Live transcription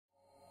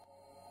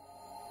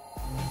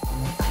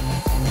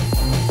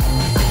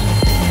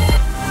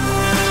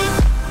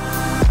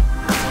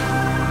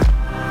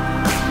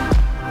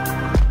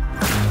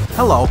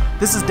Hello,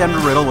 this is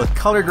Riddle with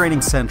Color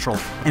Grading Central,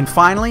 and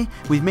finally,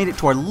 we've made it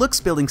to our looks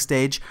building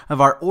stage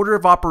of our order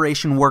of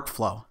operation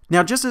workflow.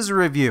 Now, just as a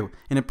review,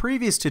 in a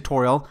previous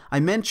tutorial, I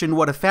mentioned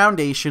what a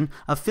foundation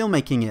of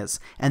filmmaking is,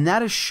 and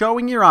that is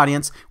showing your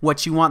audience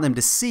what you want them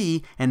to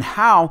see and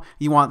how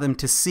you want them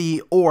to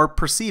see or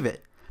perceive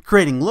it.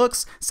 Creating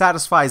looks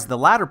satisfies the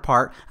latter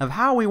part of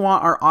how we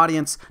want our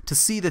audience to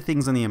see the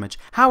things in the image,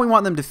 how we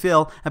want them to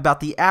feel about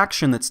the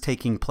action that's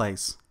taking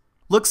place.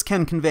 Looks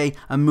can convey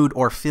a mood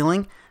or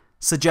feeling,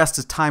 suggest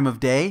a time of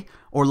day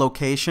or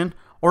location,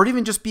 or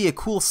even just be a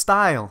cool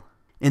style.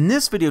 In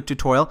this video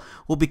tutorial,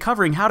 we'll be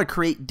covering how to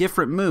create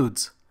different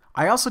moods.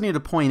 I also need to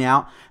point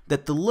out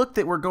that the look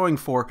that we're going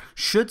for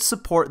should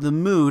support the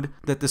mood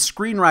that the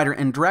screenwriter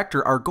and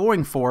director are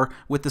going for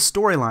with the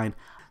storyline.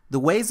 The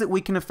ways that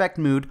we can affect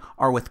mood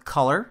are with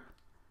color,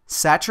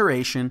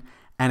 saturation,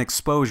 and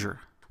exposure.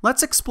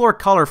 Let's explore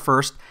color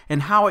first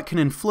and how it can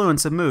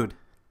influence a mood.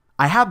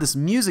 I have this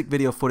music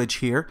video footage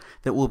here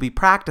that we'll be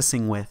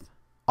practicing with.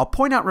 I'll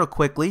point out real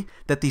quickly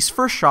that these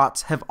first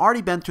shots have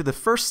already been through the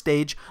first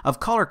stage of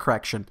color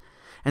correction,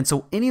 and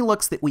so any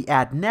looks that we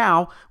add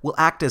now will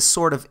act as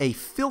sort of a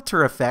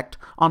filter effect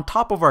on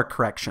top of our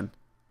correction.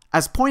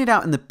 As pointed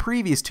out in the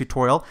previous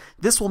tutorial,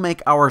 this will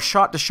make our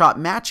shot-to-shot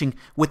matching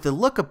with the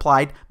look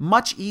applied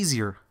much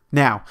easier.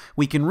 Now,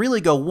 we can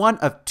really go one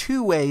of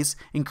two ways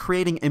in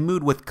creating a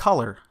mood with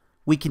color.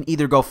 We can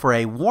either go for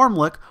a warm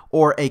look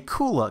or a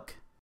cool look.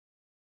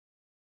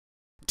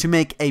 To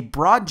make a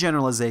broad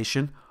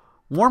generalization,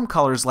 warm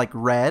colors like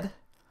red,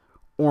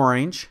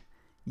 orange,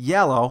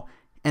 yellow,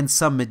 and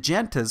some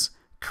magentas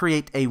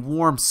create a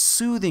warm,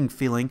 soothing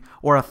feeling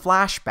or a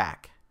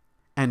flashback.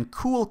 And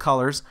cool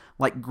colors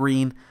like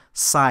green,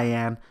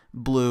 cyan,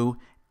 blue,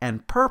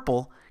 and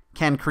purple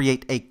can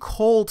create a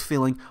cold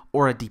feeling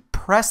or a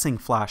depressing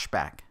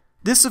flashback.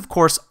 This, of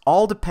course,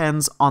 all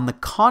depends on the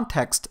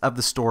context of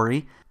the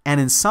story, and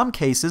in some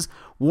cases,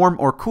 warm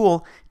or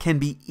cool can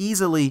be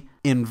easily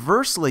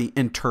inversely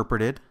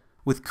interpreted,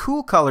 with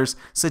cool colors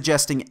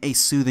suggesting a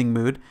soothing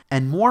mood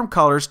and warm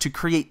colors to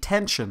create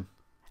tension.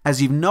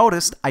 As you've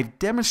noticed, I've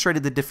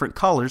demonstrated the different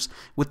colors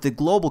with the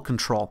global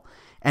control,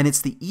 and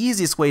it's the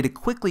easiest way to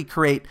quickly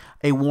create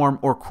a warm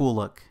or cool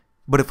look.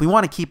 But if we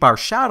want to keep our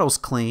shadows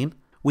clean,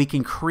 we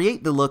can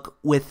create the look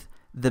with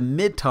the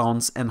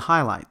midtones and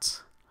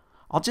highlights.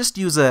 I'll just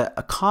use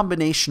a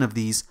combination of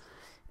these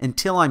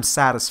until I'm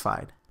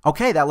satisfied.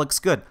 Okay, that looks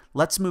good.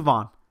 Let's move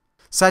on.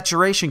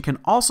 Saturation can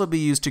also be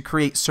used to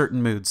create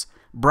certain moods.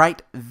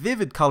 Bright,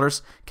 vivid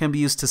colors can be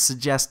used to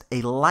suggest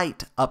a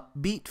light,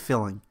 upbeat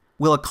feeling.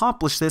 We'll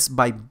accomplish this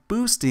by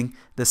boosting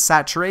the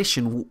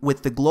saturation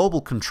with the global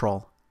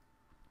control.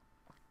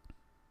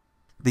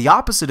 The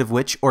opposite of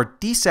which, or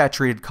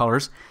desaturated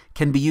colors,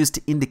 can be used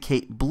to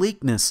indicate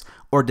bleakness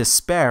or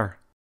despair.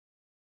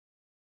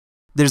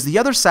 There's the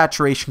other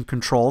saturation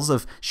controls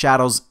of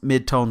shadows,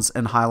 midtones,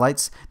 and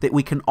highlights that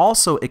we can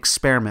also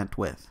experiment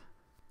with.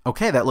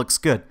 Okay, that looks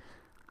good.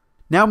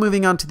 Now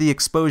moving on to the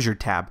exposure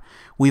tab.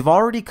 We've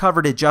already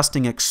covered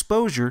adjusting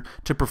exposure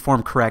to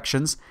perform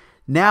corrections.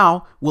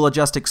 Now we'll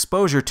adjust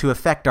exposure to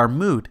affect our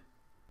mood.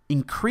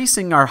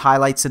 Increasing our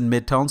highlights and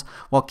midtones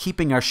while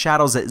keeping our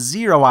shadows at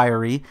 0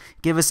 IRE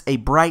give us a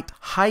bright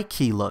high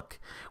key look,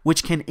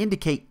 which can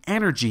indicate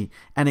energy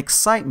and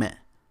excitement.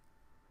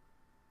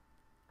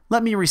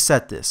 Let me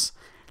reset this.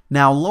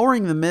 Now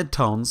lowering the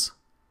midtones,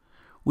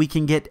 we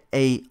can get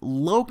a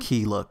low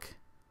key look,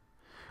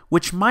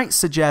 which might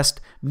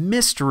suggest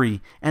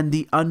mystery and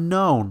the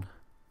unknown.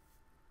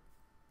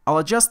 I'll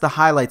adjust the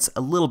highlights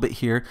a little bit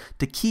here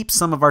to keep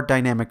some of our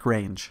dynamic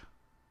range.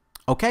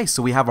 Okay,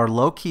 so we have our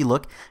low key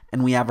look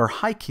and we have our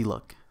high key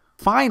look.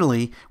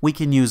 Finally, we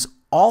can use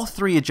all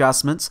three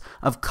adjustments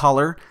of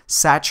color,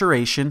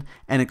 saturation,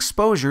 and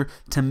exposure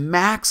to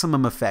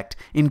maximum effect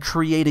in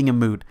creating a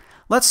mood.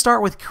 Let's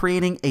start with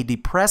creating a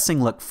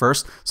depressing look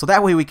first, so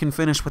that way we can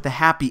finish with a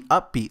happy,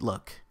 upbeat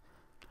look.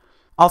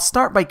 I'll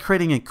start by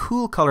creating a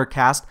cool color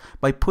cast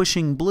by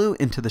pushing blue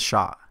into the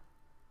shot.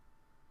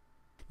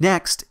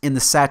 Next, in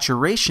the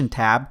saturation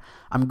tab,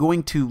 I'm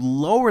going to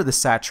lower the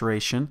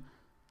saturation,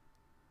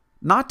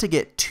 not to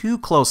get too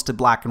close to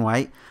black and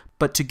white,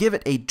 but to give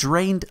it a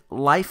drained,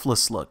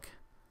 lifeless look.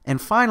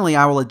 And finally,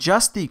 I will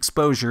adjust the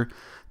exposure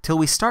till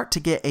we start to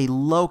get a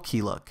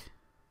low-key look.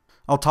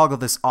 I'll toggle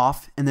this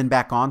off and then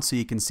back on so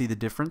you can see the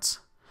difference.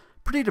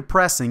 Pretty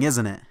depressing,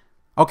 isn't it?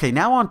 Okay,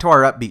 now on to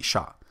our upbeat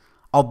shot.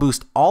 I'll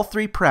boost all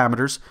three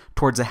parameters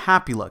towards a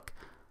happy look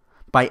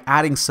by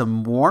adding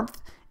some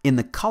warmth in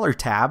the color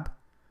tab,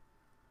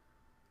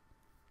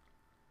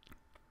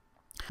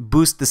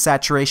 boost the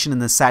saturation in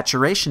the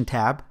saturation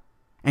tab,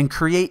 and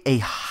create a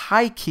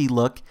high key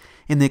look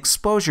in the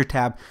exposure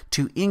tab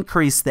to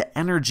increase the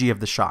energy of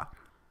the shot.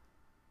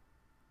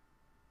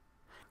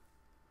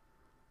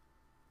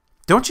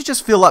 Don't you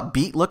just feel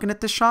upbeat looking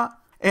at this shot?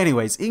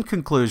 Anyways, in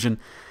conclusion,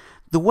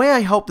 the way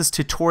I hope this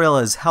tutorial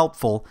is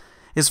helpful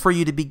is for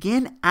you to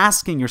begin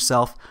asking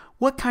yourself,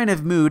 what kind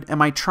of mood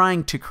am I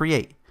trying to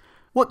create?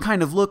 What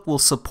kind of look will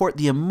support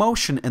the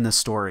emotion in the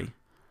story?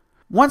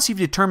 Once you've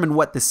determined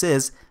what this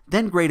is,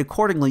 then grade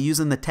accordingly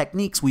using the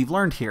techniques we've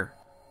learned here.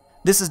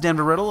 This is Dan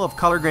Riddle of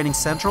Color Grading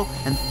Central,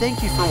 and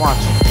thank you for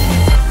watching.